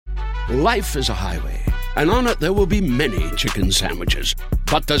Life is a highway, and on it there will be many chicken sandwiches.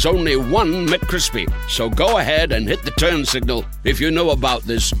 But there's only one McCrispy. So go ahead and hit the turn signal if you know about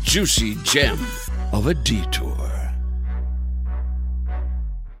this juicy gem of a detour.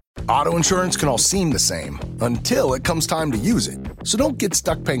 Auto insurance can all seem the same until it comes time to use it. So don't get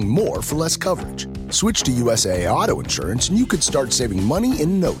stuck paying more for less coverage. Switch to USAA Auto Insurance and you could start saving money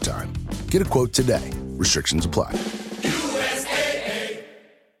in no time. Get a quote today. Restrictions apply. USAA.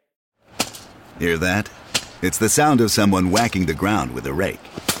 Hear that? It's the sound of someone whacking the ground with a rake.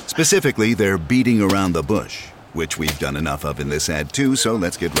 Specifically, they're beating around the bush, which we've done enough of in this ad too, so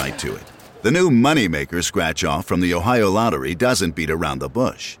let's get right to it. The new Moneymaker scratch-off from the Ohio Lottery doesn't beat around the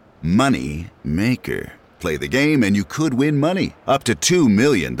bush. Money Maker. Play the game and you could win money, up to $2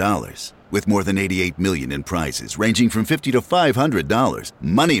 million. With more than $88 million in prizes, ranging from $50 to $500,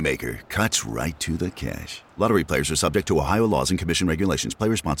 Moneymaker cuts right to the cash. Lottery players are subject to Ohio laws and commission regulations. Play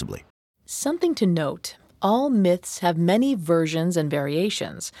responsibly. Something to note. All myths have many versions and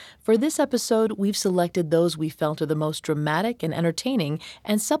variations. For this episode, we've selected those we felt are the most dramatic and entertaining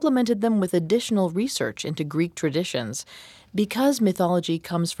and supplemented them with additional research into Greek traditions. Because mythology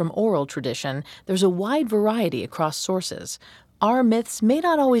comes from oral tradition, there's a wide variety across sources. Our myths may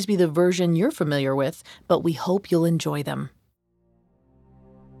not always be the version you're familiar with, but we hope you'll enjoy them.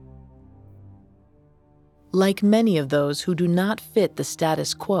 Like many of those who do not fit the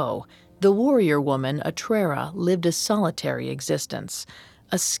status quo, the warrior woman Atrera lived a solitary existence.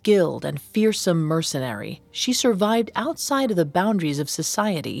 A skilled and fearsome mercenary, she survived outside of the boundaries of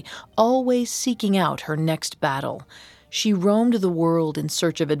society, always seeking out her next battle. She roamed the world in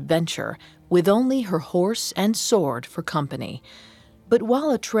search of adventure, with only her horse and sword for company. But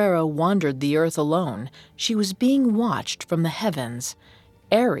while Atrera wandered the earth alone, she was being watched from the heavens.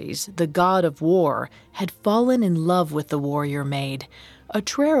 Ares, the god of war, had fallen in love with the warrior maid.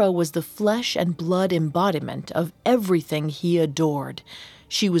 Atrera was the flesh and blood embodiment of everything he adored.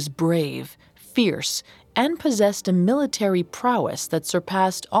 She was brave, fierce, and possessed a military prowess that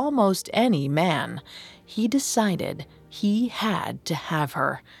surpassed almost any man. He decided he had to have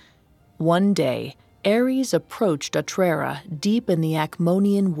her. One day, Ares approached Atrera deep in the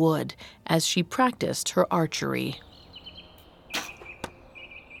Acmonian wood as she practiced her archery.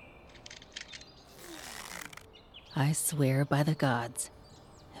 I swear by the gods,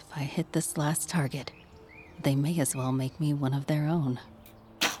 if I hit this last target, they may as well make me one of their own.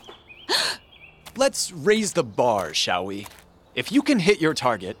 Let's raise the bar, shall we? If you can hit your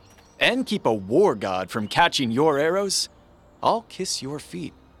target and keep a war god from catching your arrows, I'll kiss your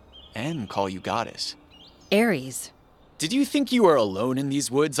feet and call you goddess. Ares. Did you think you were alone in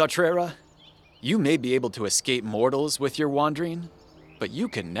these woods, Atrera? You may be able to escape mortals with your wandering, but you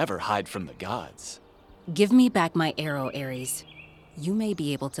can never hide from the gods. Give me back my arrow, Ares. You may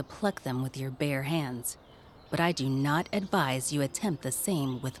be able to pluck them with your bare hands, but I do not advise you attempt the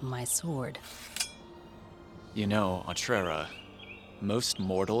same with my sword. You know, Atrera, most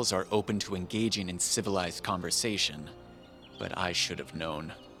mortals are open to engaging in civilized conversation, but I should have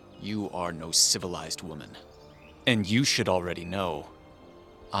known. You are no civilized woman. And you should already know,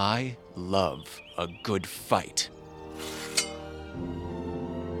 I love a good fight.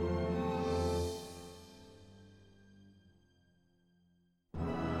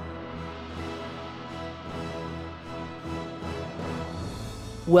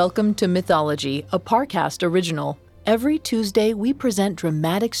 Welcome to Mythology, a Parcast original. Every Tuesday, we present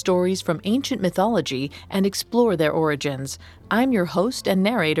dramatic stories from ancient mythology and explore their origins. I'm your host and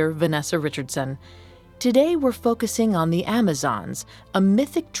narrator, Vanessa Richardson. Today, we're focusing on the Amazons, a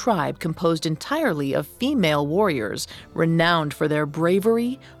mythic tribe composed entirely of female warriors, renowned for their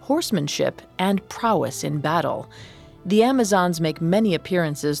bravery, horsemanship, and prowess in battle. The Amazons make many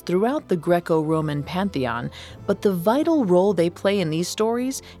appearances throughout the Greco-Roman pantheon, but the vital role they play in these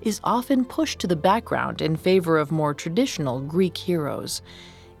stories is often pushed to the background in favor of more traditional Greek heroes.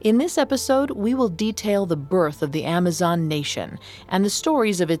 In this episode, we will detail the birth of the Amazon nation and the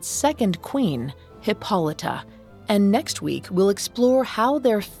stories of its second queen, Hippolyta. And next week, we'll explore how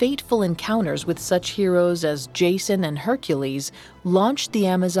their fateful encounters with such heroes as Jason and Hercules launched the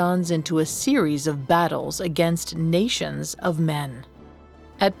Amazons into a series of battles against nations of men.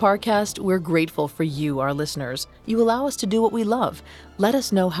 At Parcast, we're grateful for you, our listeners. You allow us to do what we love. Let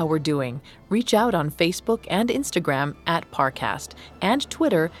us know how we're doing. Reach out on Facebook and Instagram at Parcast and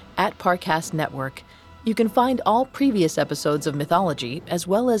Twitter at Parcast Network. You can find all previous episodes of Mythology, as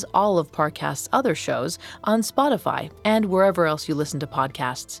well as all of Parcast's other shows, on Spotify and wherever else you listen to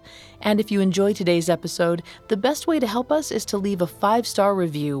podcasts. And if you enjoy today's episode, the best way to help us is to leave a 5-star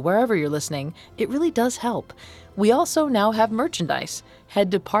review wherever you're listening. It really does help. We also now have merchandise. Head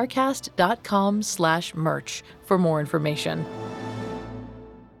to parcast.com/merch for more information.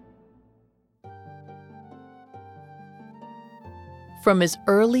 From as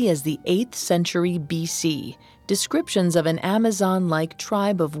early as the 8th century BC, descriptions of an Amazon-like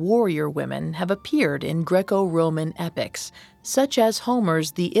tribe of warrior women have appeared in Greco-Roman epics, such as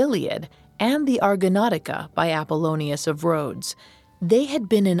Homer's The Iliad and the Argonautica by Apollonius of Rhodes. They had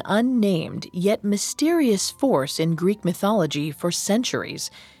been an unnamed yet mysterious force in Greek mythology for centuries.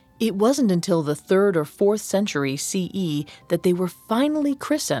 It wasn't until the 3rd or 4th century CE that they were finally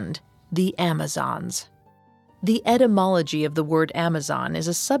christened the Amazons. The etymology of the word Amazon is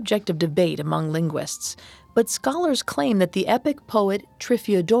a subject of debate among linguists, but scholars claim that the epic poet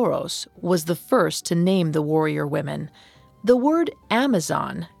Trifiodoros was the first to name the warrior women. The word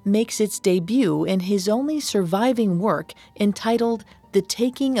Amazon makes its debut in his only surviving work entitled The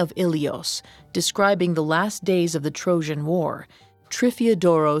Taking of Ilios, describing the last days of the Trojan War.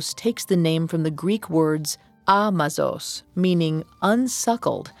 Trifiodoros takes the name from the Greek words Amazos, meaning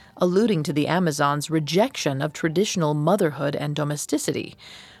unsuckled, alluding to the Amazons' rejection of traditional motherhood and domesticity.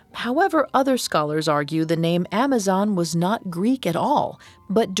 However, other scholars argue the name Amazon was not Greek at all,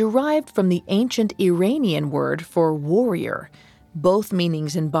 but derived from the ancient Iranian word for warrior. Both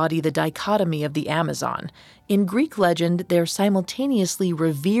meanings embody the dichotomy of the Amazon. In Greek legend, they're simultaneously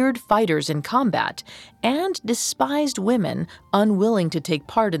revered fighters in combat and despised women unwilling to take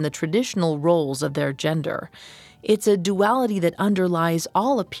part in the traditional roles of their gender. It's a duality that underlies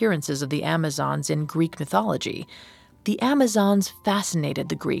all appearances of the Amazons in Greek mythology. The Amazons fascinated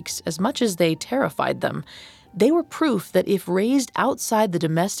the Greeks as much as they terrified them. They were proof that if raised outside the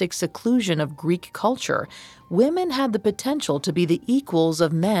domestic seclusion of Greek culture, women had the potential to be the equals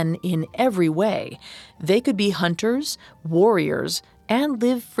of men in every way. They could be hunters, warriors, and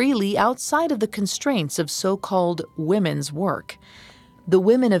live freely outside of the constraints of so-called women's work. The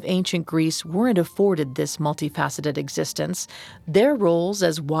women of ancient Greece weren't afforded this multifaceted existence. Their roles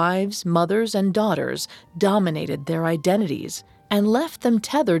as wives, mothers, and daughters dominated their identities and left them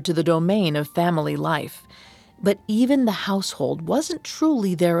tethered to the domain of family life. But even the household wasn't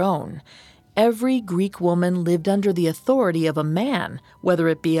truly their own. Every Greek woman lived under the authority of a man, whether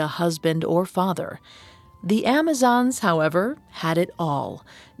it be a husband or father. The Amazons, however, had it all.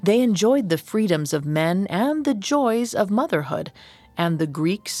 They enjoyed the freedoms of men and the joys of motherhood, and the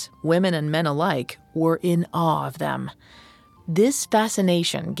Greeks, women and men alike, were in awe of them. This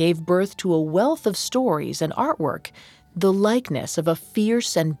fascination gave birth to a wealth of stories and artwork. The likeness of a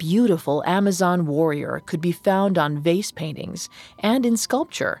fierce and beautiful Amazon warrior could be found on vase paintings and in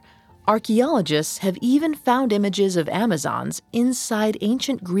sculpture. Archaeologists have even found images of Amazons inside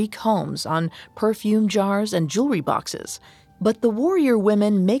ancient Greek homes on perfume jars and jewelry boxes. But the warrior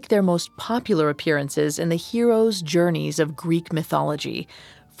women make their most popular appearances in the heroes' journeys of Greek mythology.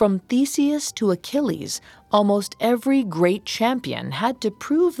 From Theseus to Achilles, almost every great champion had to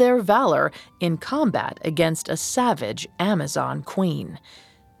prove their valor in combat against a savage Amazon queen.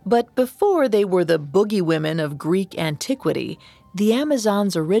 But before they were the boogie women of Greek antiquity, the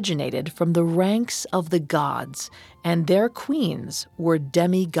Amazons originated from the ranks of the gods, and their queens were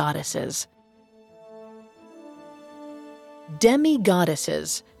demi-goddesses.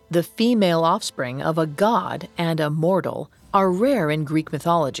 Demi-goddesses, the female offspring of a god and a mortal, are rare in Greek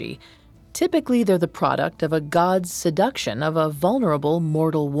mythology. Typically, they're the product of a god's seduction of a vulnerable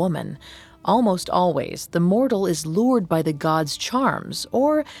mortal woman. Almost always, the mortal is lured by the god's charms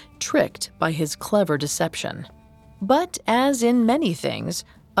or tricked by his clever deception. But as in many things,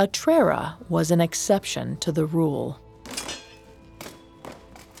 Atrera was an exception to the rule.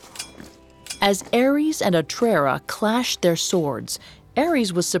 As Ares and Atrera clashed their swords,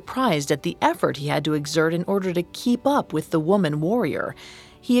 Ares was surprised at the effort he had to exert in order to keep up with the woman warrior.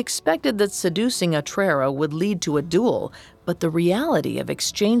 He expected that seducing Atrera would lead to a duel, but the reality of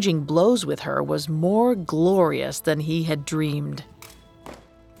exchanging blows with her was more glorious than he had dreamed.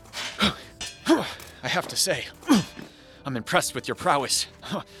 I have to say, I'm impressed with your prowess.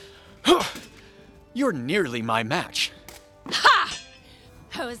 You're nearly my match. Ha!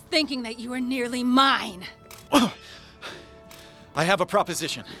 I was thinking that you were nearly mine. I have a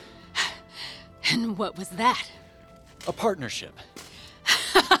proposition. And what was that? A partnership.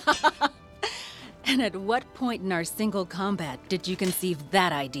 And at what point in our single combat did you conceive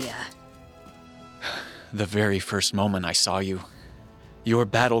that idea? The very first moment I saw you. Your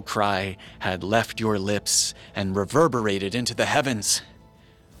battle cry had left your lips and reverberated into the heavens.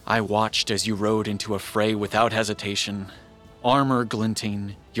 I watched as you rode into a fray without hesitation, armor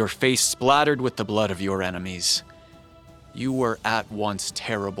glinting, your face splattered with the blood of your enemies. You were at once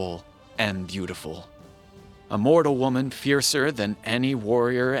terrible and beautiful. A mortal woman fiercer than any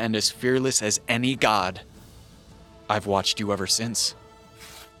warrior and as fearless as any god. I've watched you ever since.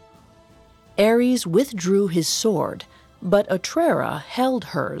 Ares withdrew his sword, but Atrera held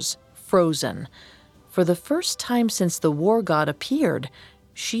hers, frozen. For the first time since the war god appeared,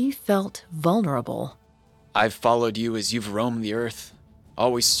 she felt vulnerable. I've followed you as you've roamed the earth,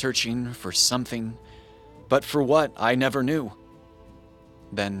 always searching for something, but for what I never knew.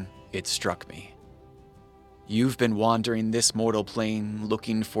 Then it struck me. You've been wandering this mortal plane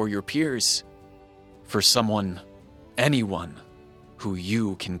looking for your peers, for someone, anyone, who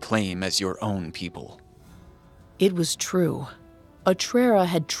you can claim as your own people. It was true. Atrera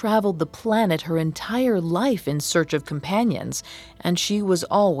had traveled the planet her entire life in search of companions, and she was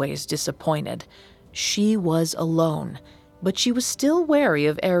always disappointed. She was alone, but she was still wary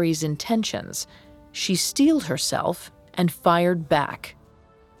of Ares' intentions. She steeled herself and fired back.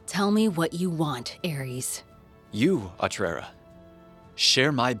 Tell me what you want, Ares. You, Atrera.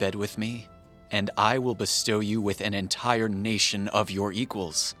 Share my bed with me, and I will bestow you with an entire nation of your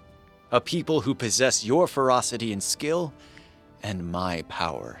equals. A people who possess your ferocity and skill, and my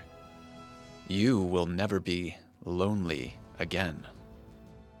power. You will never be lonely again.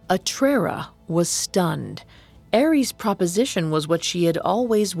 Atrera was stunned. Ares' proposition was what she had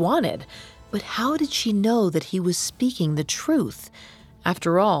always wanted, but how did she know that he was speaking the truth?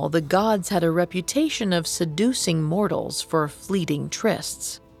 After all, the gods had a reputation of seducing mortals for fleeting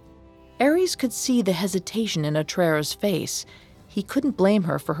trysts. Ares could see the hesitation in Atrera's face. He couldn't blame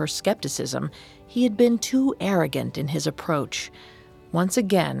her for her skepticism. He had been too arrogant in his approach. Once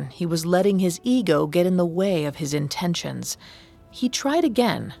again, he was letting his ego get in the way of his intentions. He tried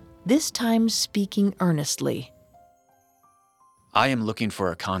again, this time speaking earnestly. I am looking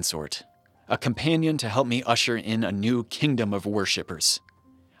for a consort, a companion to help me usher in a new kingdom of worshippers.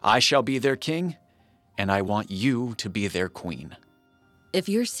 I shall be their king, and I want you to be their queen. If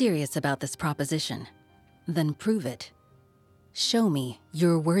you're serious about this proposition, then prove it. Show me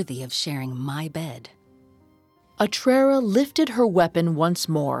you're worthy of sharing my bed. Atrera lifted her weapon once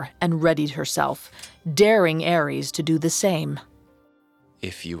more and readied herself, daring Ares to do the same.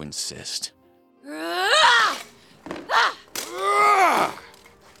 If you insist.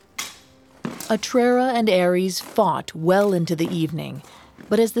 Atrera and Ares fought well into the evening,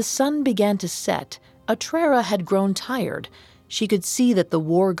 but as the sun began to set, Atrera had grown tired. She could see that the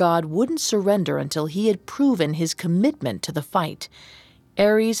war god wouldn't surrender until he had proven his commitment to the fight.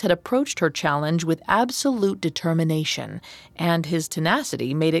 Ares had approached her challenge with absolute determination, and his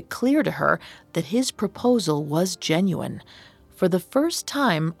tenacity made it clear to her that his proposal was genuine. For the first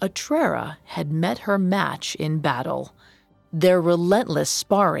time, Atrera had met her match in battle. Their relentless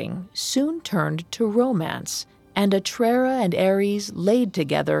sparring soon turned to romance, and Atrera and Ares laid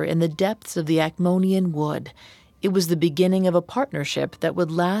together in the depths of the Acmonian wood. It was the beginning of a partnership that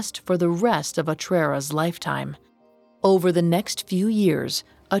would last for the rest of Atrera's lifetime. Over the next few years,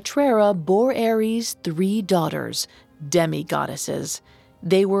 Atrera bore Ares 3 daughters, demi-goddesses.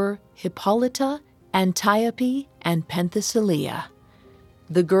 They were Hippolyta, Antiope, and Penthesilea.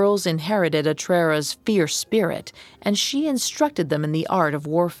 The girls inherited Atrera's fierce spirit, and she instructed them in the art of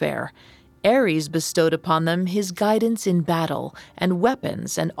warfare. Ares bestowed upon them his guidance in battle and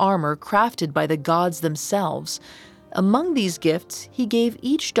weapons and armor crafted by the gods themselves. Among these gifts, he gave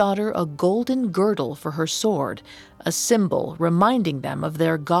each daughter a golden girdle for her sword, a symbol reminding them of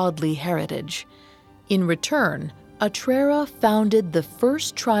their godly heritage. In return, Atrera founded the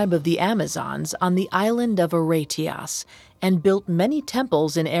first tribe of the Amazons on the island of Aretias and built many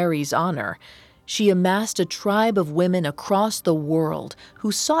temples in Ares' honor. She amassed a tribe of women across the world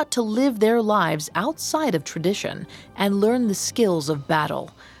who sought to live their lives outside of tradition and learn the skills of battle.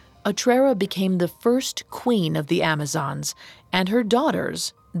 Atrera became the first queen of the Amazons, and her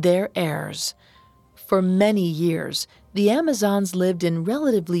daughters their heirs. For many years, the Amazons lived in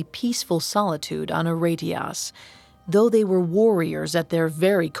relatively peaceful solitude on Aretias. Though they were warriors at their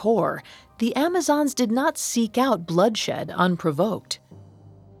very core, the Amazons did not seek out bloodshed unprovoked.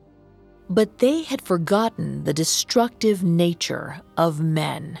 But they had forgotten the destructive nature of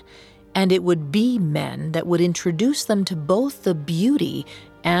men, and it would be men that would introduce them to both the beauty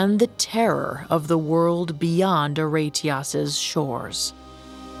and the terror of the world beyond Aretias' shores.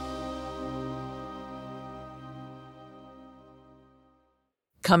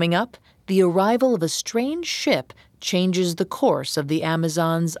 Coming up, the arrival of a strange ship changes the course of the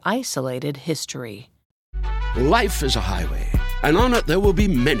Amazons' isolated history. Life is a highway, and on it there will be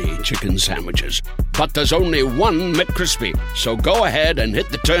many chicken sandwiches. But there's only one McCrispy. So go ahead and hit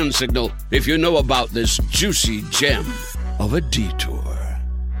the turn signal if you know about this juicy gem of a detour.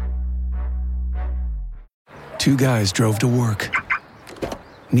 Two guys drove to work.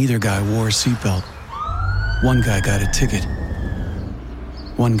 Neither guy wore a seatbelt. One guy got a ticket.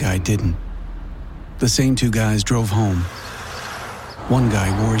 One guy didn't. The same two guys drove home. One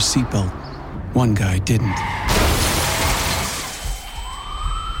guy wore his seatbelt. One guy didn't.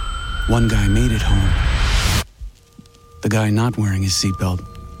 One guy made it home. The guy not wearing his seatbelt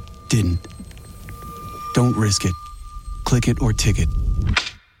didn't. Don't risk it. Click it or ticket.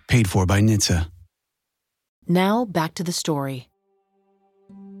 Paid for by NHTSA. Now back to the story.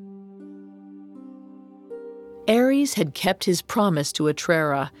 Ares had kept his promise to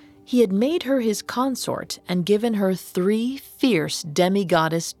Atrera. He had made her his consort and given her 3 fierce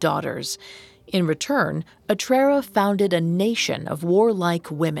demigoddess daughters. In return, Atrera founded a nation of warlike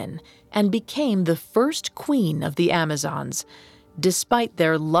women and became the first queen of the Amazons. Despite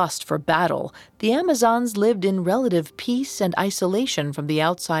their lust for battle, the Amazons lived in relative peace and isolation from the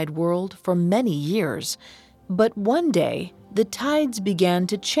outside world for many years. But one day, the tides began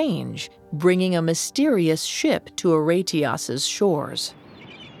to change, bringing a mysterious ship to Aretios' shores.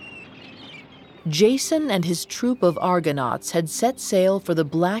 Jason and his troop of Argonauts had set sail for the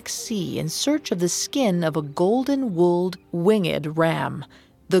Black Sea in search of the skin of a golden-wooled, winged ram,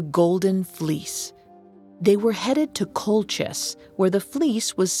 the Golden Fleece. They were headed to Colchis, where the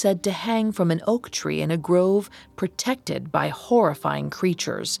fleece was said to hang from an oak tree in a grove protected by horrifying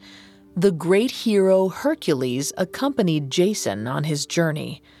creatures. The great hero Hercules accompanied Jason on his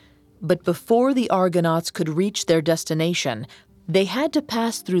journey. But before the Argonauts could reach their destination, they had to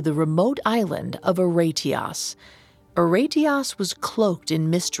pass through the remote island of Aretios. Aretios was cloaked in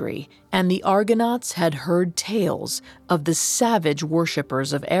mystery, and the Argonauts had heard tales of the savage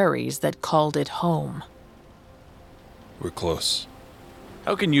worshippers of Ares that called it home. We're close.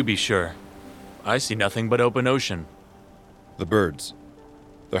 How can you be sure? I see nothing but open ocean. The birds.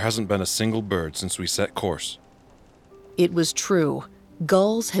 There hasn't been a single bird since we set course. It was true.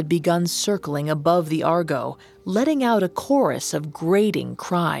 Gulls had begun circling above the Argo, letting out a chorus of grating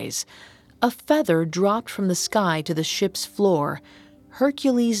cries. A feather dropped from the sky to the ship's floor.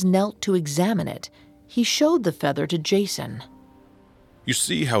 Hercules knelt to examine it. He showed the feather to Jason. You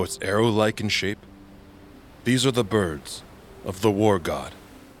see how it's arrow-like in shape? These are the birds of the war god,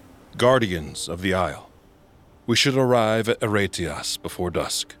 guardians of the isle. We should arrive at Aretios before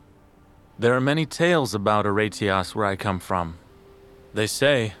dusk. There are many tales about Aretios where I come from. They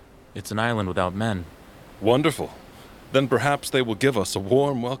say it's an island without men. Wonderful. Then perhaps they will give us a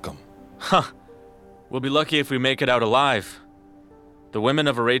warm welcome. Huh. We'll be lucky if we make it out alive. The women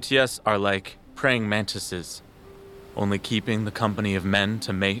of Aretios are like praying mantises, only keeping the company of men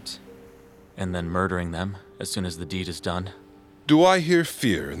to mate, and then murdering them as soon as the deed is done. Do I hear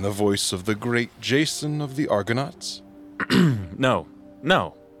fear in the voice of the great Jason of the Argonauts? No.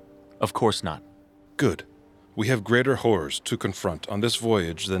 Of course not. Good. We have greater horrors to confront on this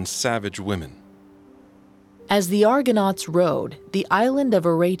voyage than savage women. As the Argonauts rowed, the island of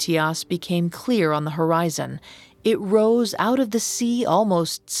Aretios became clear on the horizon. It rose out of the sea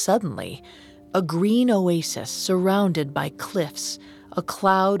almost suddenly, a green oasis surrounded by cliffs. A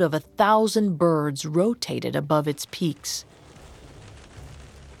cloud of 1,000 birds rotated above its peaks.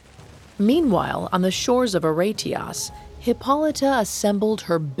 Meanwhile, on the shores of Aretios, Hippolyta assembled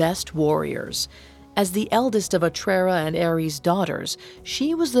her best warriors. As the eldest of Atrera and Ares' daughters,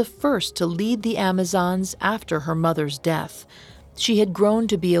 she was the first to lead the Amazons after her mother's death. She had grown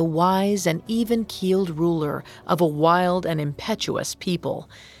to be a wise and even-keeled ruler of a wild and impetuous people.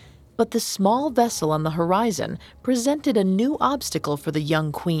 But the small vessel on the horizon presented a new obstacle for the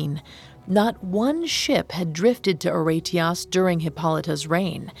young queen. Not one ship had drifted to Aretios during Hippolyta's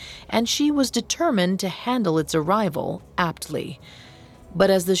reign, and she was determined to handle its arrival aptly.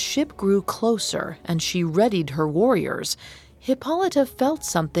 But as the ship grew closer and she readied her warriors, Hippolyta felt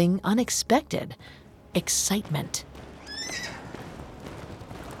something unexpected: excitement.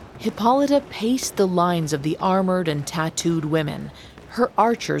 Hippolyta paced the lines of the armored and tattooed women. Her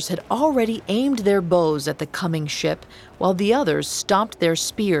archers had already aimed their bows at the coming ship, while the others stomped their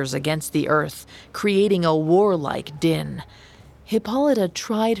spears against the earth, creating a warlike din. Hippolyta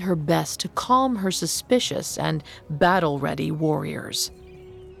tried her best to calm her suspicious and battle-ready warriors.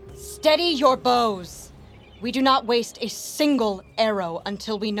 Steady your bows! We do not waste a single arrow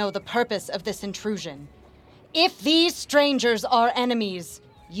until we know the purpose of this intrusion. If these strangers are enemies,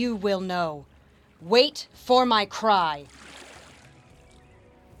 you will know. Wait for my cry.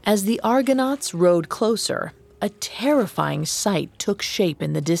 As the Argonauts rowed closer, a terrifying sight took shape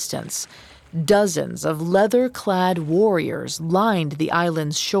in the distance. Dozens of leather-clad warriors lined the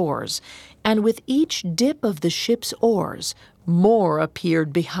island's shores, and with each dip of the ship's oars, more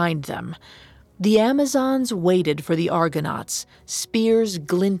appeared behind them. The Amazons waited for the Argonauts, spears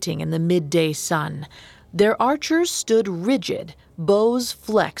glinting in the midday sun. Their archers stood rigid, bows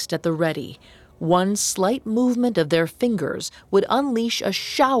flexed at the ready. One slight movement of their fingers would unleash a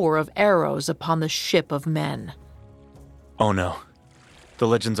shower of arrows upon the ship of men. Oh no. The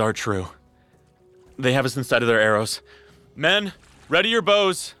legends are true. They have us inside of their arrows. Men, ready your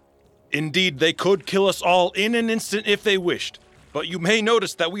bows. Indeed, they could kill us all in an instant if they wished, but you may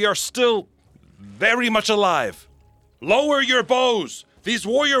notice that we are still very much alive. Lower your bows! These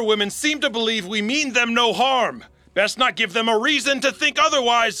warrior women seem to believe we mean them no harm. Best not give them a reason to think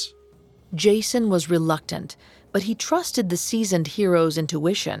otherwise. Jason was reluctant, but he trusted the seasoned hero's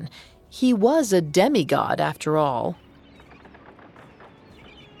intuition. He was a demigod, after all.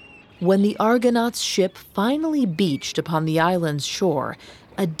 When the Argonauts' ship finally beached upon the island's shore,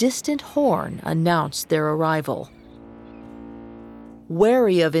 a distant horn announced their arrival.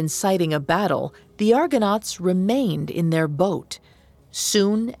 Wary of inciting a battle, the Argonauts remained in their boat.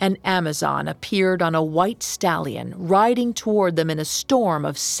 Soon, an Amazon appeared on a white stallion, riding toward them in a storm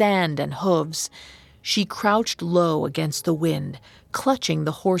of sand and hooves. She crouched low against the wind, clutching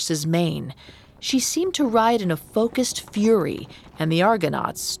the horse's mane. She seemed to ride in a focused fury, and the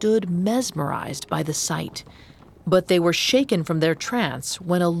Argonauts stood mesmerized by the sight. But they were shaken from their trance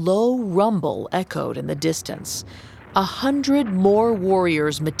when a low rumble echoed in the distance. 100 more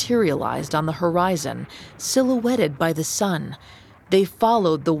warriors materialized on the horizon, silhouetted by the sun. They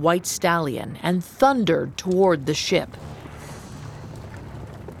followed the white stallion and thundered toward the ship.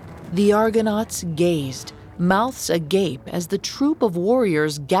 The Argonauts gazed, mouths agape, as the troop of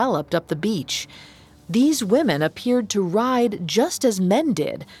warriors galloped up the beach. These women appeared to ride just as men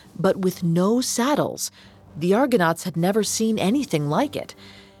did, but with no saddles. The Argonauts had never seen anything like it.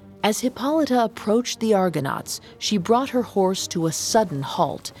 As Hippolyta approached the Argonauts, she brought her horse to a sudden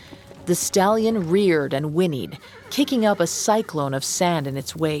halt. The stallion reared and whinnied, kicking up a cyclone of sand in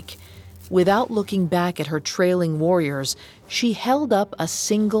its wake. Without looking back at her trailing warriors, she held up a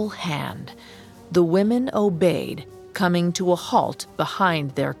single hand. The women obeyed, coming to a halt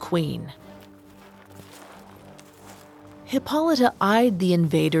behind their queen. Hippolyta eyed the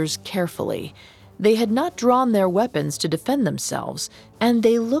invaders carefully. They had not drawn their weapons to defend themselves, and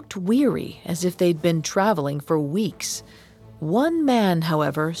they looked weary, as if they'd been traveling for weeks. One man,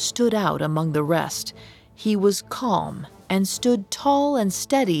 however, stood out among the rest. He was calm and stood tall and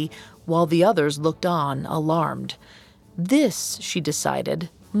steady while the others looked on, alarmed. This, she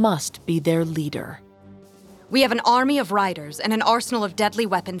decided, must be their leader. We have an army of riders and an arsenal of deadly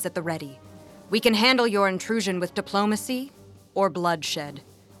weapons at the ready. We can handle your intrusion with diplomacy or bloodshed.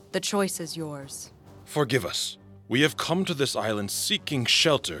 The choice is yours. Forgive us. We have come to this island seeking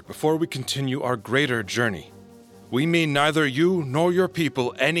shelter before we continue our greater journey. We mean neither you nor your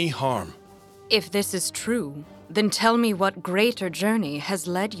people any harm. If this is true, then tell me what greater journey has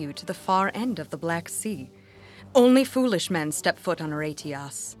led you to the far end of the Black Sea. Only foolish men step foot on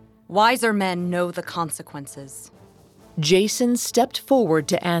Aretias. Wiser men know the consequences. Jason stepped forward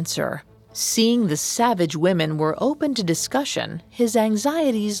to answer. Seeing the savage women were open to discussion, his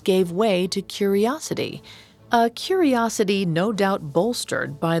anxieties gave way to curiosity. A curiosity no doubt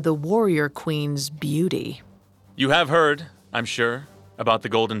bolstered by the warrior queen's beauty. You have heard, I'm sure, about the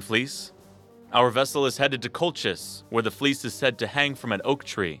Golden Fleece. Our vessel is headed to Colchis, where the fleece is said to hang from an oak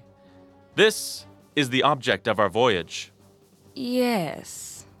tree. This is the object of our voyage.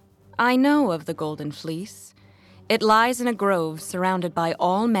 Yes, I know of the Golden Fleece. It lies in a grove surrounded by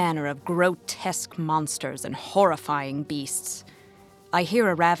all manner of grotesque monsters and horrifying beasts. I hear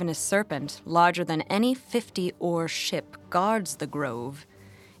a ravenous serpent, larger than any 50-oar ship, guards the grove.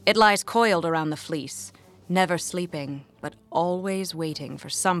 It lies coiled around the fleece, never sleeping, but always waiting for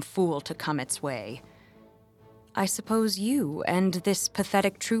some fool to come its way. I suppose you and this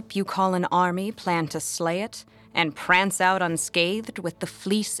pathetic troop you call an army plan to slay it and prance out unscathed with the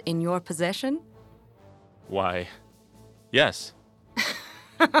fleece in your possession? Why, yes.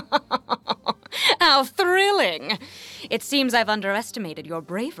 How thrilling! It seems I've underestimated your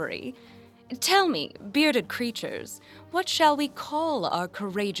bravery. Tell me, bearded creatures, what shall we call our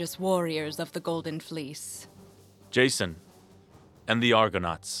courageous warriors of the Golden Fleece? Jason and the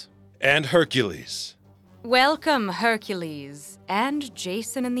Argonauts. And Hercules. Welcome, Hercules, and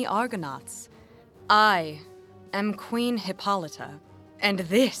Jason and the Argonauts. I am Queen Hippolyta, and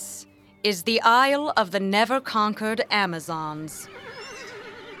this is the Isle of the Never-Conquered Amazons.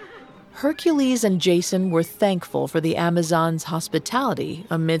 Hercules and Jason were thankful for the Amazons' hospitality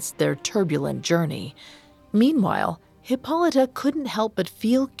amidst their turbulent journey. Meanwhile, Hippolyta couldn't help but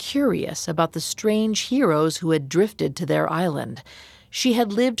feel curious about the strange heroes who had drifted to their island. She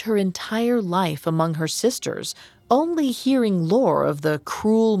had lived her entire life among her sisters, only hearing lore of the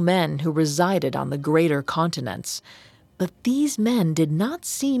cruel men who resided on the greater continents. But these men did not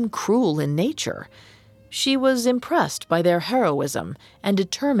seem cruel in nature. She was impressed by their heroism and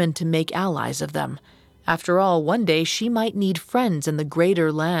determined to make allies of them. After all, one day she might need friends in the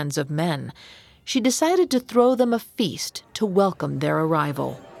greater lands of men. She decided to throw them a feast to welcome their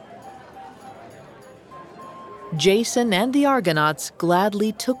arrival. Jason and the Argonauts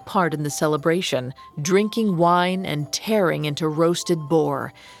gladly took part in the celebration, drinking wine and tearing into roasted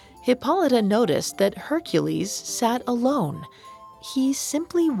boar. Hippolyta noticed that Hercules sat alone. He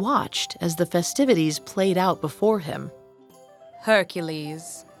simply watched as the festivities played out before him.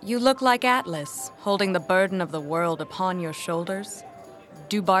 Hercules, you look like Atlas, holding the burden of the world upon your shoulders.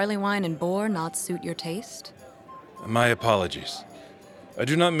 Do barley wine and boar not suit your taste? My apologies. I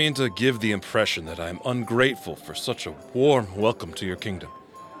do not mean to give the impression that I am ungrateful for such a warm welcome to your kingdom.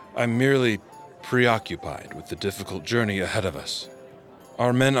 I'm merely preoccupied with the difficult journey ahead of us.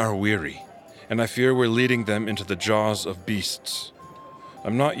 Our men are weary, and I fear we're leading them into the jaws of beasts.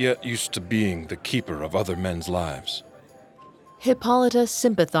 I'm not yet used to being the keeper of other men's lives. Hippolyta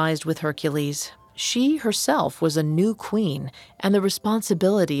sympathized with Hercules. She herself was a new queen, and the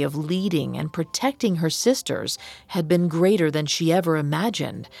responsibility of leading and protecting her sisters had been greater than she ever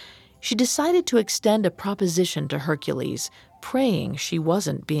imagined. She decided to extend a proposition to Hercules, praying she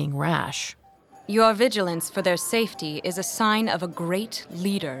wasn't being rash. Your vigilance for their safety is a sign of a great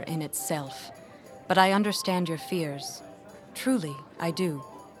leader in itself. But I understand your fears. Truly, I do.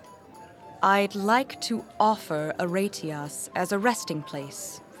 I'd like to offer Aretias as a resting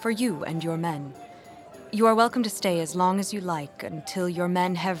place for you and your men. You are welcome to stay as long as you like until your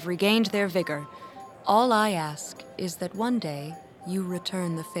men have regained their vigor. All I ask is that one day you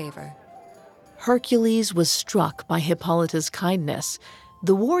return the favor. Hercules was struck by Hippolyta's kindness.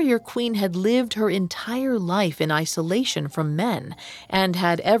 The warrior queen had lived her entire life in isolation from men and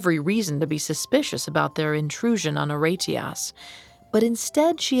had every reason to be suspicious about their intrusion on Aretias. But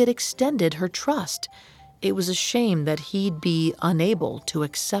instead she had extended her trust. It was a shame that he'd be unable to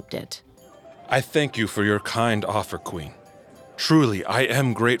accept it. I thank you for your kind offer, Queen. Truly, I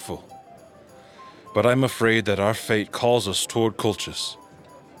am grateful. But I'm afraid that our fate calls us toward Colchis.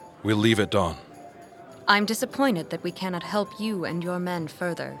 We'll leave at dawn. I'm disappointed that we cannot help you and your men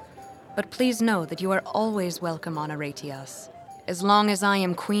further. But please know that you are always welcome on Aretias. As long as I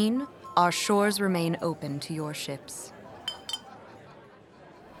am queen, our shores remain open to your ships.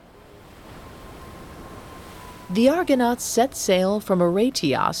 The Argonauts set sail from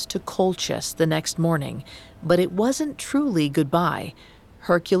Aretias to Colchis the next morning, but it wasn't truly goodbye.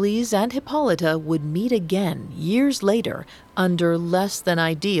 Hercules and Hippolyta would meet again years later under less than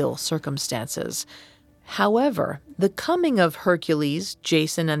ideal circumstances. However, the coming of Hercules,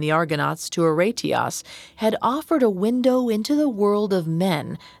 Jason, and the Argonauts to Aretias had offered a window into the world of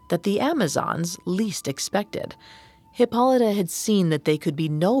men that the Amazons least expected. Hippolyta had seen that they could be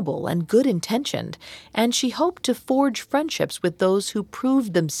noble and good-intentioned, and she hoped to forge friendships with those who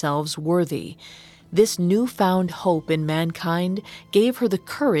proved themselves worthy. This newfound hope in mankind gave her the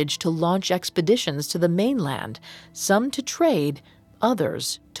courage to launch expeditions to the mainland, some to trade,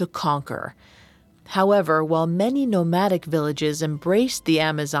 others to conquer. However, while many nomadic villages embraced the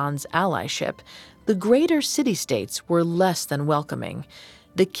Amazons' allyship, the greater city-states were less than welcoming.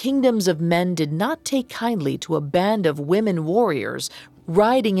 The kingdoms of men did not take kindly to a band of women warriors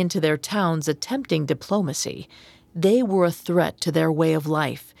riding into their towns attempting diplomacy. They were a threat to their way of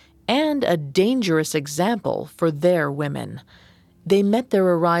life and a dangerous example for their women. They met their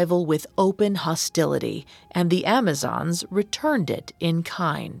arrival with open hostility, and the Amazons returned it in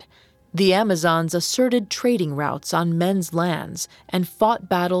kind. The Amazons asserted trading routes on men's lands and fought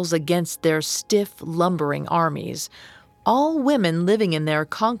battles against their stiff, lumbering armies. All women living in their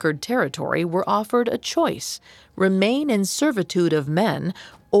conquered territory were offered a choice: remain in servitude of men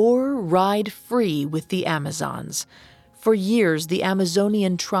or ride free with the Amazons. For years, the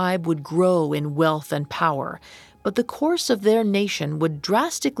Amazonian tribe would grow in wealth and power, but the course of their nation would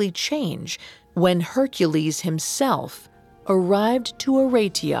drastically change when Hercules himself arrived to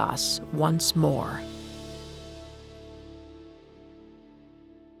Aretias once more.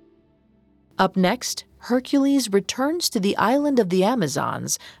 Up next, Hercules returns to the island of the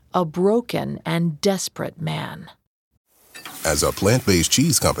Amazons, a broken and desperate man. As a plant-based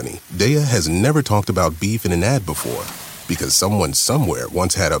cheese company, Daiya has never talked about beef in an ad before because someone somewhere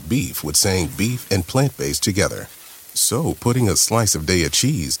once had a beef with saying beef and plant-based together. So putting a slice of Daiya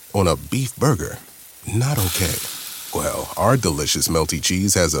cheese on a beef burger, not okay. Well, our delicious melty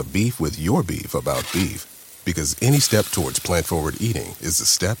cheese has a beef with your beef about beef. Because any step towards plant-forward eating is a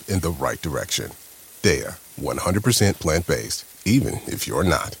step in the right direction. Daiya, 100% plant-based, even if you're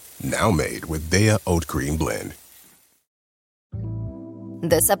not. Now made with Daiya Oat Cream Blend.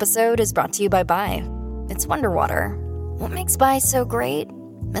 This episode is brought to you by Bai. It's Wonder Water. What makes Bai so great?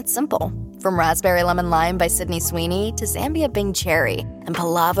 It's simple. From Raspberry Lemon Lime by Sydney Sweeney to Zambia Bing Cherry and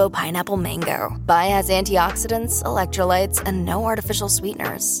Palavo Pineapple Mango, Bai has antioxidants, electrolytes, and no artificial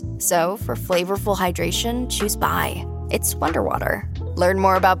sweeteners. So for flavorful hydration, choose Bai. It's Wonder Water. Learn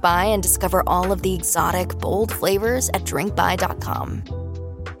more about Bai and discover all of the exotic, bold flavors at drinkbai.com.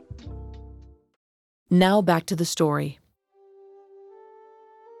 Now back to the story.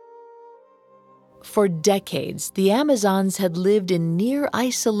 For decades, the Amazons had lived in near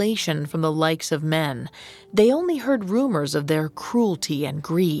isolation from the likes of men. They only heard rumors of their cruelty and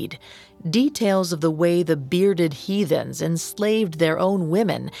greed. Details of the way the bearded heathens enslaved their own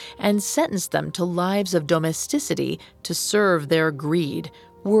women and sentenced them to lives of domesticity to serve their greed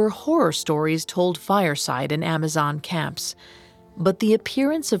were horror stories told fireside in Amazon camps. But the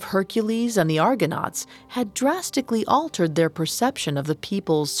appearance of Hercules and the Argonauts had drastically altered their perception of the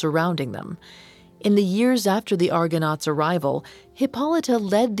peoples surrounding them. In the years after the Argonauts' arrival, Hippolyta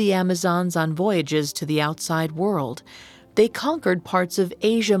led the Amazons on voyages to the outside world. They conquered parts of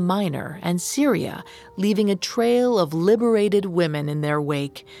Asia Minor and Syria, leaving a trail of liberated women in their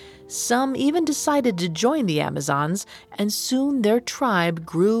wake. Some even decided to join the Amazons, and soon their tribe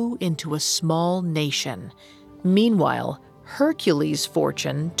grew into a small nation. Meanwhile, Hercules'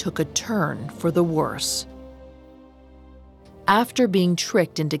 fortune took a turn for the worse. After being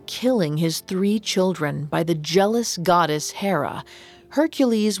tricked into killing his 3 children by the jealous goddess Hera,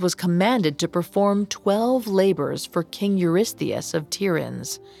 Hercules was commanded to perform 12 labors for King Eurystheus of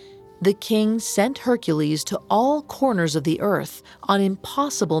Tiryns. The king sent Hercules to all corners of the earth on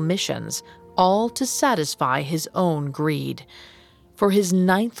impossible missions, all to satisfy his own greed. For his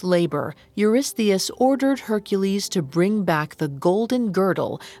 9th labor, Eurystheus ordered Hercules to bring back the golden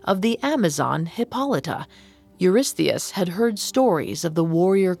girdle of the Amazon Hippolyta. Eurystheus had heard stories of the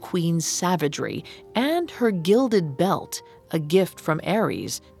warrior queen's savagery and her gilded belt, a gift from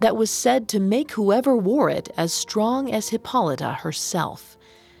Ares that was said to make whoever wore it as strong as Hippolyta herself.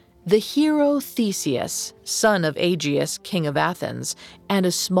 The hero Theseus, son of Aegeus, king of Athens, and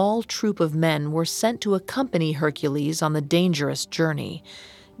a small troop of men were sent to accompany Hercules on the dangerous journey.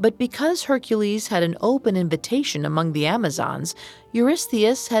 But because Hercules had an open invitation among the Amazons,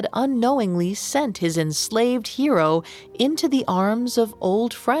 Eurystheus had unknowingly sent his enslaved hero into the arms of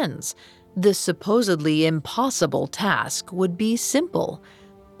old friends. The supposedly impossible task would be simple,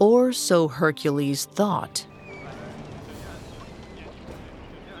 or so Hercules thought.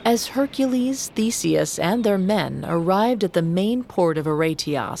 As Hercules, Theseus, and their men arrived at the main port of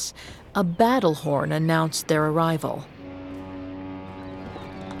Aretios, a battle horn announced their arrival.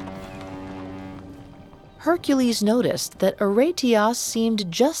 Hercules noticed that Aretios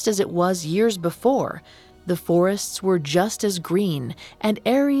seemed just as it was years before. The forests were just as green, and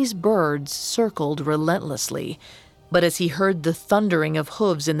Ares' birds circled relentlessly. But as he heard the thundering of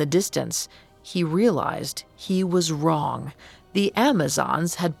hooves in the distance, he realized he was wrong. The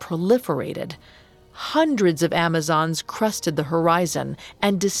Amazons had proliferated. Hundreds of Amazons crested the horizon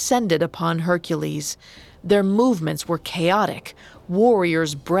and descended upon Hercules. Their movements were chaotic.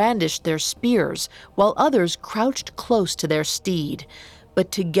 Warriors brandished their spears, while others crouched close to their steed.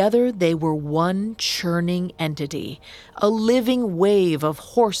 But together they were one churning entity, a living wave of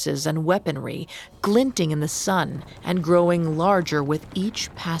horses and weaponry, glinting in the sun and growing larger with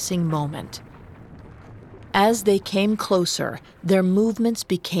each passing moment. As they came closer, their movements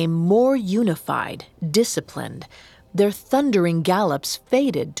became more unified, disciplined. Their thundering gallops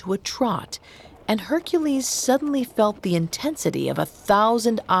faded to a trot, and Hercules suddenly felt the intensity of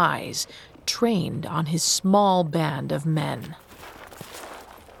 1,000 eyes trained on his small band of men.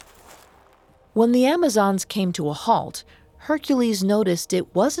 When the Amazons came to a halt, Hercules noticed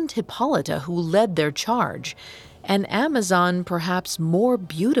it wasn't Hippolyta who led their charge. An Amazon perhaps more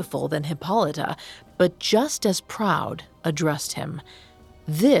beautiful than Hippolyta, but just as proud, addressed him.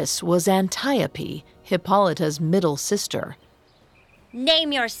 This was Antiope, Hippolyta's middle sister.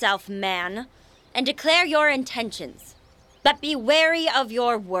 Name yourself, man, and declare your intentions. But be wary of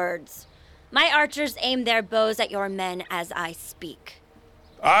your words. My archers aim their bows at your men as I speak.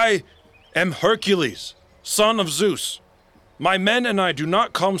 I am Hercules, son of Zeus. My men and I do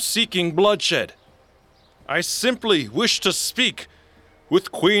not come seeking bloodshed. I simply wish to speak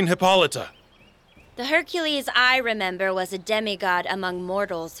with Queen Hippolyta. The Hercules I remember was a demigod among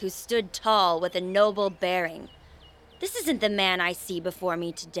mortals who stood tall with a noble bearing. This isn't the man I see before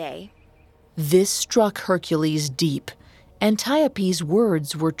me today. This struck Hercules deep. Antiope's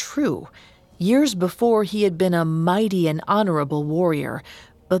words were true. Years before, he had been a mighty and honorable warrior,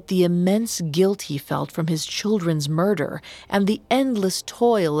 but the immense guilt he felt from his children's murder and the endless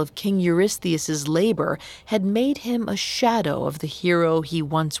toil of King Eurystheus' labor had made him a shadow of the hero he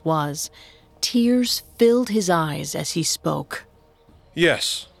once was. Tears filled his eyes as he spoke.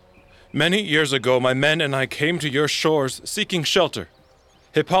 Yes. Many years ago, my men and I came to your shores seeking shelter.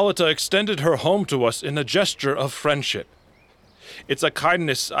 Hippolyta extended her home to us in a gesture of friendship. It's a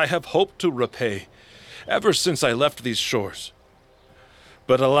kindness I have hoped to repay ever since I left these shores.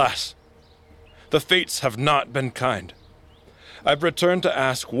 But alas, the fates have not been kind. I've returned to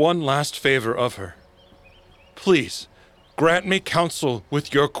ask one last favor of her. Please, grant me counsel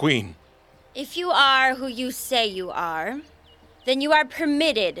with your queen. If you are who you say you are, then you are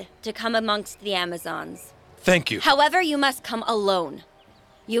permitted to come amongst the Amazons. Thank you. However, you must come alone.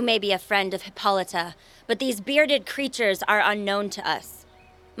 You may be a friend of Hippolyta, but these bearded creatures are unknown to us.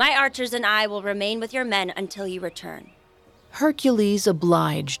 My archers and I will remain with your men until you return. Hercules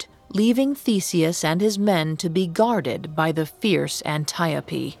obliged, leaving Theseus and his men to be guarded by the fierce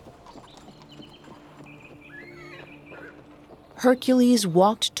Antiope. Hercules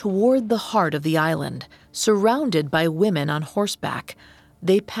walked toward the heart of the island, surrounded by women on horseback.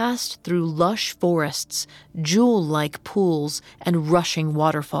 They passed through lush forests, jewel-like pools, and rushing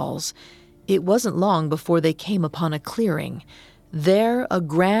waterfalls. It wasn't long before they came upon a clearing. There, a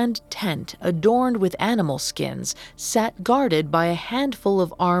grand tent adorned with animal skins sat guarded by a handful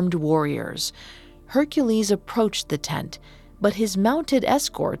of armed warriors. Hercules approached the tent, but his mounted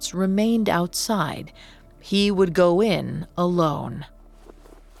escorts remained outside. He would go in alone.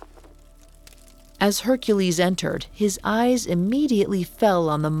 As Hercules entered, his eyes immediately fell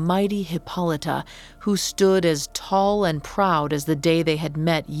on the mighty Hippolyta, who stood as tall and proud as the day they had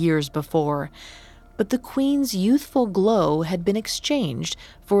met years before. But the queen's youthful glow had been exchanged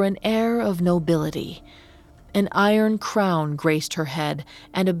for an air of nobility. An iron crown graced her head,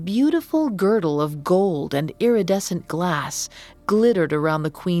 and a beautiful girdle of gold and iridescent glass glittered around the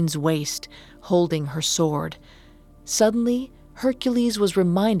queen's waist, holding her sword. Suddenly, Hercules was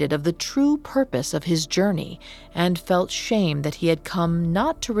reminded of the true purpose of his journey and felt shame that he had come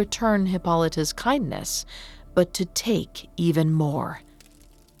not to return Hippolyta's kindness, but to take even more.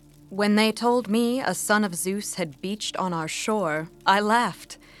 When they told me a son of Zeus had beached on our shore, I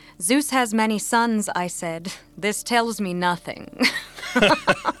laughed. Zeus has many sons, I said. This tells me nothing.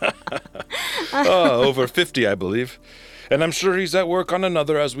 Over 50, I believe. And I'm sure he's at work on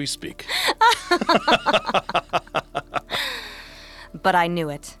another as we speak. But I knew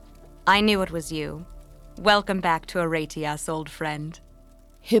it. I knew it was you. Welcome back to Aretias, old friend.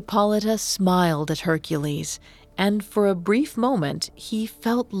 Hippolyta smiled at Hercules, and for a brief moment he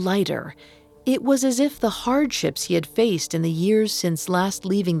felt lighter. It was as if the hardships he had faced in the years since last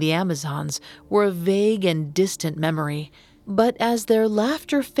leaving the Amazons were a vague and distant memory. But as their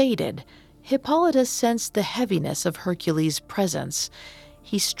laughter faded, Hippolyta sensed the heaviness of Hercules' presence.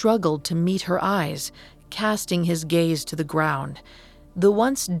 He struggled to meet her eyes, casting his gaze to the ground. The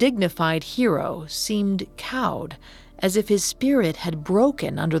once dignified hero seemed cowed, as if his spirit had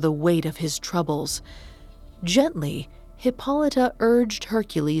broken under the weight of his troubles. Gently, Hippolyta urged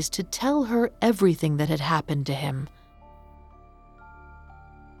Hercules to tell her everything that had happened to him.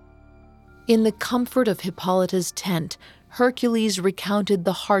 In the comfort of Hippolyta's tent, Hercules recounted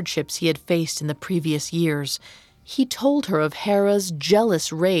the hardships he had faced in the previous years. He told her of Hera's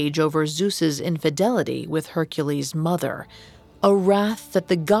jealous rage over Zeus's infidelity with Hercules' mother, a wrath that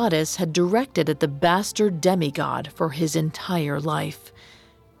the goddess had directed at the bastard demigod for his entire life.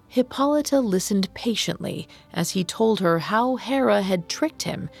 Hippolyta listened patiently as he told her how Hera had tricked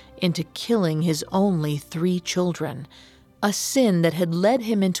him into killing his only 3 children, a sin that had led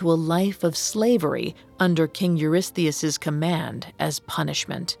him into a life of slavery under King Eurystheus' command as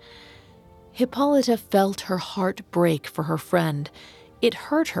punishment. Hippolyta felt her heart break for her friend. It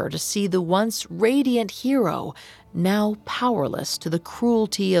hurt her to see the once radiant hero now powerless to the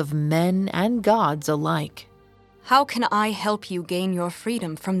cruelty of men and gods alike. How can I help you gain your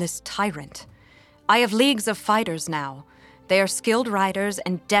freedom from this tyrant? I have leagues of fighters now. They are skilled riders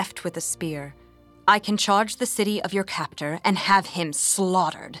and deft with the spear. I can charge the city of your captor and have him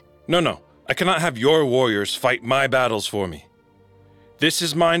slaughtered. No. I cannot have your warriors fight my battles for me. This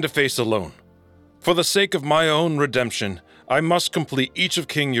is mine to face alone. For the sake of my own redemption, I must complete each of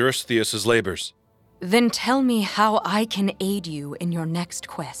King Eurystheus' labors. Then tell me how I can aid you in your next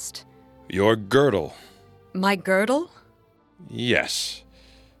quest. Your girdle. My girdle? Yes.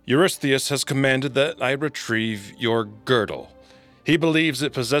 Eurystheus has commanded that I retrieve your girdle. He believes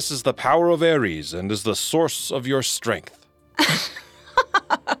it possesses the power of Ares and is the source of your strength.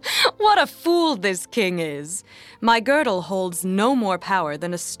 What a fool this king is. My girdle holds no more power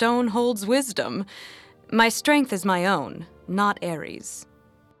than a stone holds wisdom. My strength is my own, not Ares.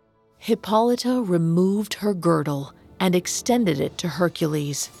 Hippolyta removed her girdle and extended it to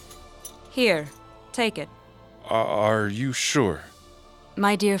Hercules. Here, take it. Are you sure?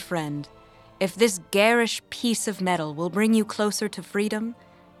 My dear friend, if this garish piece of metal will bring you closer to freedom,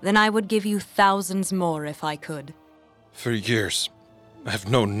 then I would give you thousands more if I could. For years, I have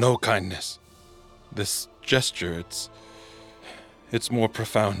known no kindness. This gesture, it's more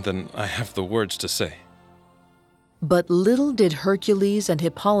profound than I have the words to say. But little did Hercules and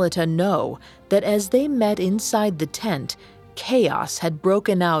Hippolyta know that as they met inside the tent, chaos had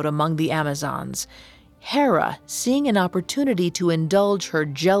broken out among the Amazons. Hera, seeing an opportunity to indulge her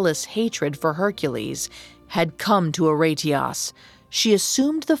jealous hatred for Hercules, had come to Aretios. She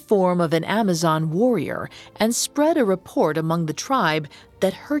assumed the form of an Amazon warrior and spread a report among the tribe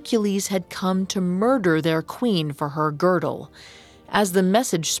that Hercules had come to murder their queen for her girdle. As the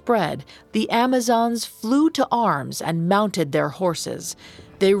message spread, the Amazons flew to arms and mounted their horses.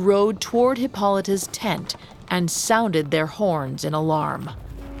 They rode toward Hippolyta's tent and sounded their horns in alarm.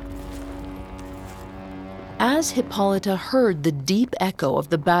 As Hippolyta heard the deep echo of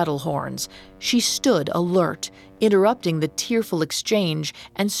the battle horns, she stood alert, interrupting the tearful exchange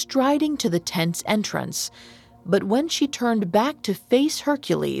and striding to the tent's entrance. But when she turned back to face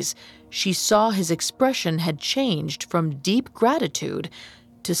Hercules, she saw his expression had changed from deep gratitude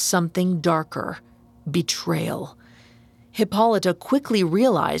to something darker, betrayal. Hippolyta quickly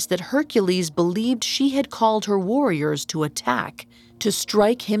realized that Hercules believed she had called her warriors to attack, to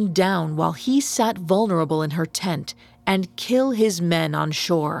strike him down while he sat vulnerable in her tent and kill his men on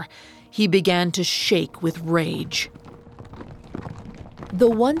shore. He began to shake with rage. The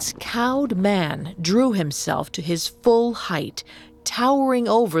once cowed man drew himself to his full height, towering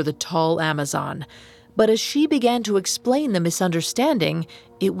over the tall Amazon. But as she began to explain the misunderstanding,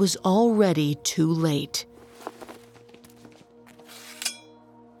 it was already too late.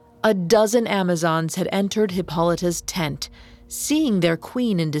 A dozen Amazons had entered Hippolyta's tent. Seeing their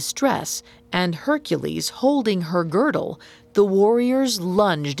queen in distress and Hercules holding her girdle, the warriors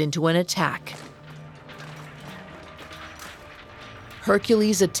lunged into an attack.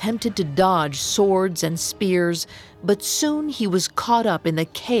 Hercules attempted to dodge swords and spears, but soon he was caught up in the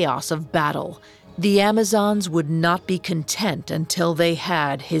chaos of battle. The Amazons would not be content until they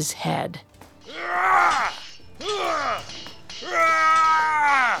had his head.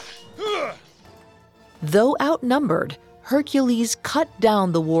 Though outnumbered, Hercules cut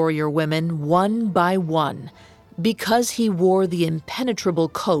down the warrior women one by one. Because he wore the impenetrable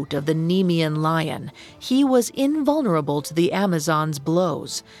coat of the Nemean lion, he was invulnerable to the Amazons'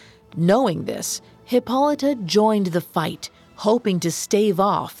 blows. Knowing this, Hippolyta joined the fight, hoping to stave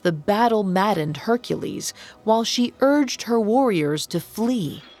off the battle-maddened Hercules, while she urged her warriors to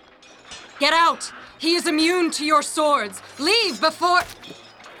flee. Get out! He is immune to your swords! Leave before...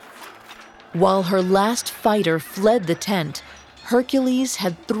 While her last fighter fled the tent, Hercules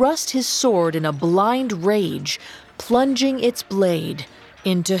had thrust his sword in a blind rage, plunging its blade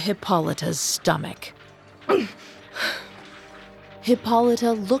into Hippolyta's stomach.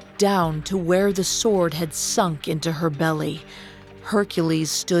 Hippolyta looked down to where the sword had sunk into her belly.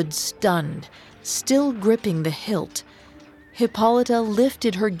 Hercules stood stunned, still gripping the hilt. Hippolyta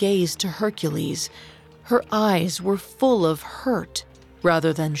lifted her gaze to Hercules. Her eyes were full of hurt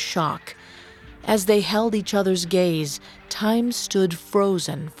rather than shock. As they held each other's gaze, time stood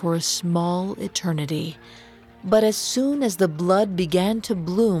frozen for a small eternity. But as soon as the blood began to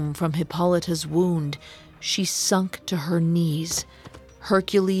bloom from Hippolyta's wound, she sunk to her knees.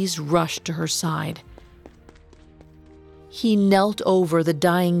 Hercules rushed to her side. He knelt over the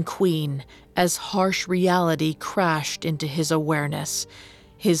dying queen as harsh reality crashed into his awareness.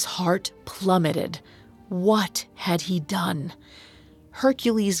 His heart plummeted. What had he done?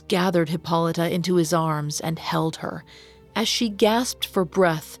 Hercules gathered Hippolyta into his arms and held her. As she gasped for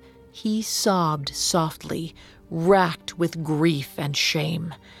breath, he sobbed softly, racked with grief and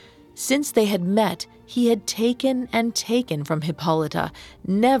shame. Since they had met, he had taken and taken from Hippolyta,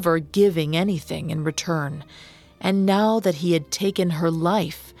 never giving anything in return. And now that he had taken her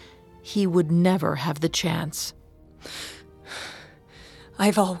life, he would never have the chance.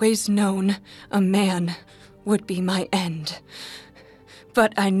 I've always known a man would be my end.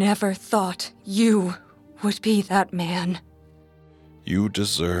 But I never thought you would be that man. You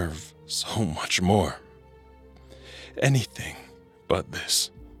deserve so much more. Anything but this.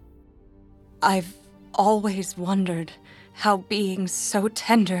 I've always wondered how beings so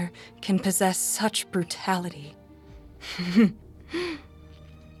tender can possess such brutality.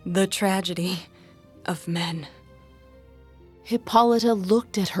 The tragedy of men. Hippolyta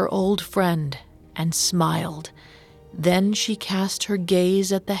looked at her old friend and smiled. Then she cast her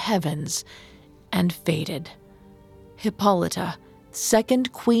gaze at the heavens and faded. Hippolyta,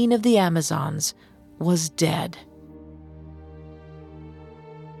 second queen of the Amazons, was dead.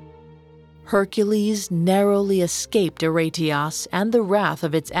 Hercules narrowly escaped Aretias and the wrath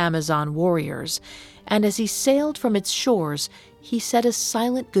of its Amazon warriors, and as he sailed from its shores, he said a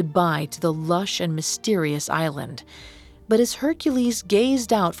silent goodbye to the lush and mysterious island. But as Hercules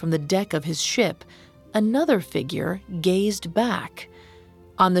gazed out from the deck of his ship, another figure gazed back.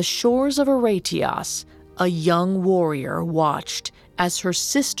 On the shores of Aretias, a young warrior watched as her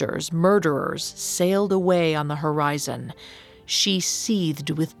sister's murderers sailed away on the horizon. She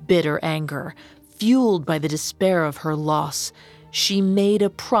seethed with bitter anger, fueled by the despair of her loss. She made a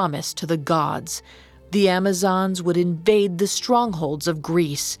promise to the gods. The Amazons would invade the strongholds of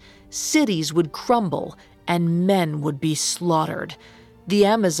Greece, cities would crumble, and men would be slaughtered. The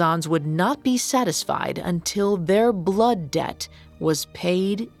Amazons would not be satisfied until their blood debt was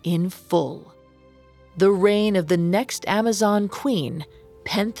paid in full. The reign of the next Amazon queen,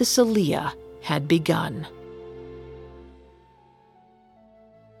 Penthesilea, had begun.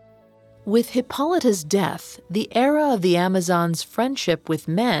 With Hippolyta's death, the era of the Amazons' friendship with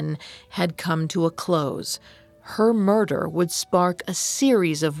men had come to a close. Her murder would spark a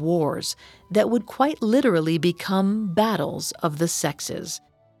series of wars that would quite literally become battles of the sexes.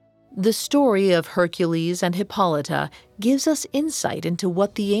 The story of Hercules and Hippolyta gives us insight into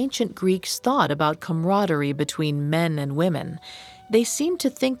what the ancient Greeks thought about camaraderie between men and women. They seemed to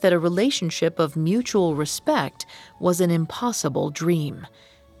think that a relationship of mutual respect was an impossible dream.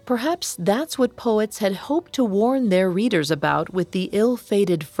 Perhaps that's what poets had hoped to warn their readers about with the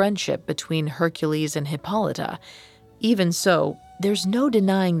ill-fated friendship between Hercules and Hippolyta. Even so, there's no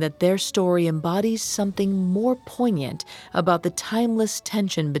denying that their story embodies something more poignant about the timeless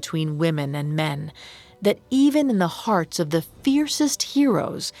tension between women and men, that even in the hearts of the fiercest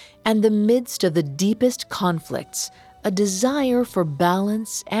heroes and the midst of the deepest conflicts, a desire for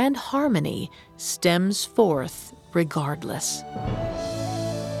balance and harmony stems forth regardless.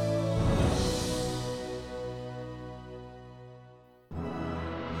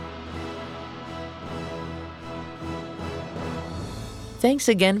 Thanks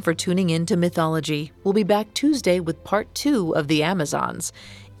again for tuning in to Mythology. We'll be back Tuesday with part 2 of the Amazons.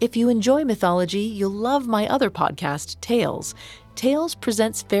 If you enjoy mythology, you'll love my other podcast, Tales. Tales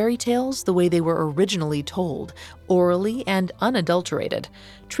presents fairy tales the way they were originally told, orally and unadulterated.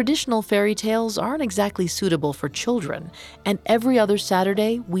 Traditional fairy tales aren't exactly suitable for children, and every other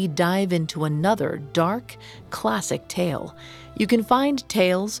Saturday we dive into another dark, classic tale. You can find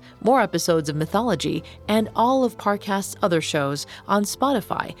Tales, more episodes of Mythology, and all of Parcast's other shows on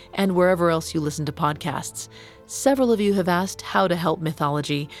Spotify and wherever else you listen to podcasts. Several of you have asked how to help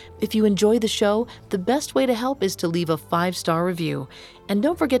Mythology. If you enjoy the show, the best way to help is to leave a 5-star review. And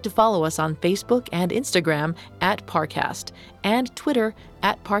don't forget to follow us on Facebook and Instagram at Parcast, and Twitter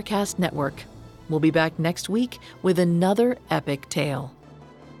at Parcast Network. We'll be back next week with another epic tale.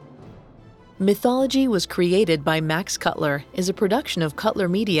 Mythology was created by Max Cutler, is a production of Cutler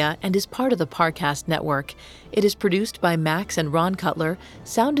Media, and is part of the Parcast Network. It is produced by Max and Ron Cutler,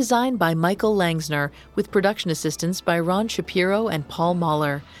 sound design by Michael Langsner, with production assistance by Ron Shapiro and Paul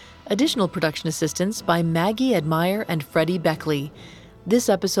Mahler. Additional production assistance by Maggie Admire and Freddie Beckley. This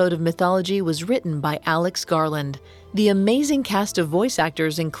episode of Mythology was written by Alex Garland. The amazing cast of voice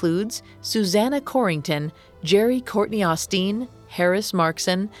actors includes Susanna Corrington, Jerry Courtney Austin, Harris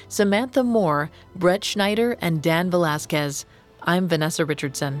Markson, Samantha Moore, Brett Schneider, and Dan Velasquez. I'm Vanessa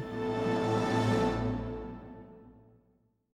Richardson.